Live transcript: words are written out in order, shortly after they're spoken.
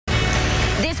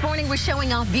This morning, we're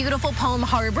showing off beautiful Palm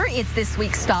Harbor. It's this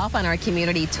week's stop on our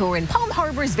community tour, and Palm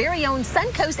Harbor's very own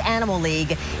Suncoast Animal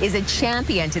League is a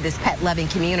champion to this pet-loving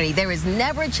community. There is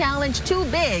never a challenge too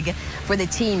big for the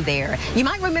team there. You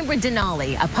might remember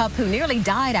Denali, a pup who nearly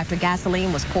died after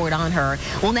gasoline was poured on her.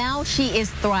 Well, now she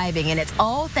is thriving, and it's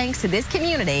all thanks to this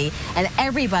community and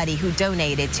everybody who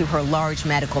donated to her large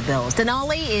medical bills.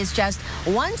 Denali is just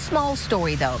one small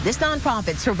story, though. This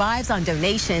nonprofit survives on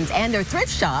donations, and their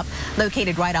thrift shop,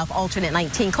 located right off Alternate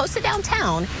 19, close to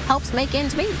downtown, helps make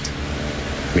ends meet.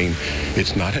 I mean,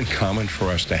 it's not uncommon for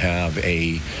us to have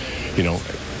a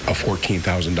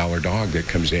 $14,000 dog that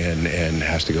comes in and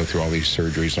has to go through all these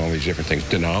surgeries and all these different things.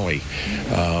 Denali,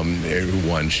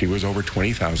 she was over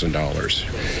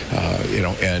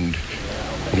 $20,000, and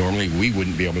normally we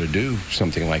wouldn't be able to do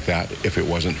something like that if it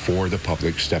wasn't for the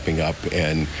public stepping up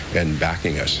and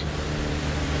backing us.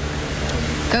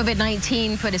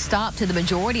 COVID-19 put a stop to the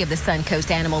majority of the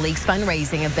Suncoast Animal League's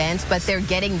fundraising events, but they're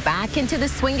getting back into the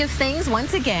swing of things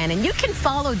once again. And you can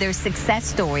follow their success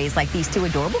stories like these two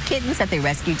adorable kittens that they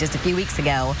rescued just a few weeks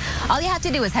ago. All you have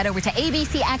to do is head over to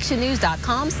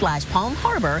abcactionnews.com/Palm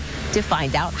Harbor to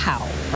find out how.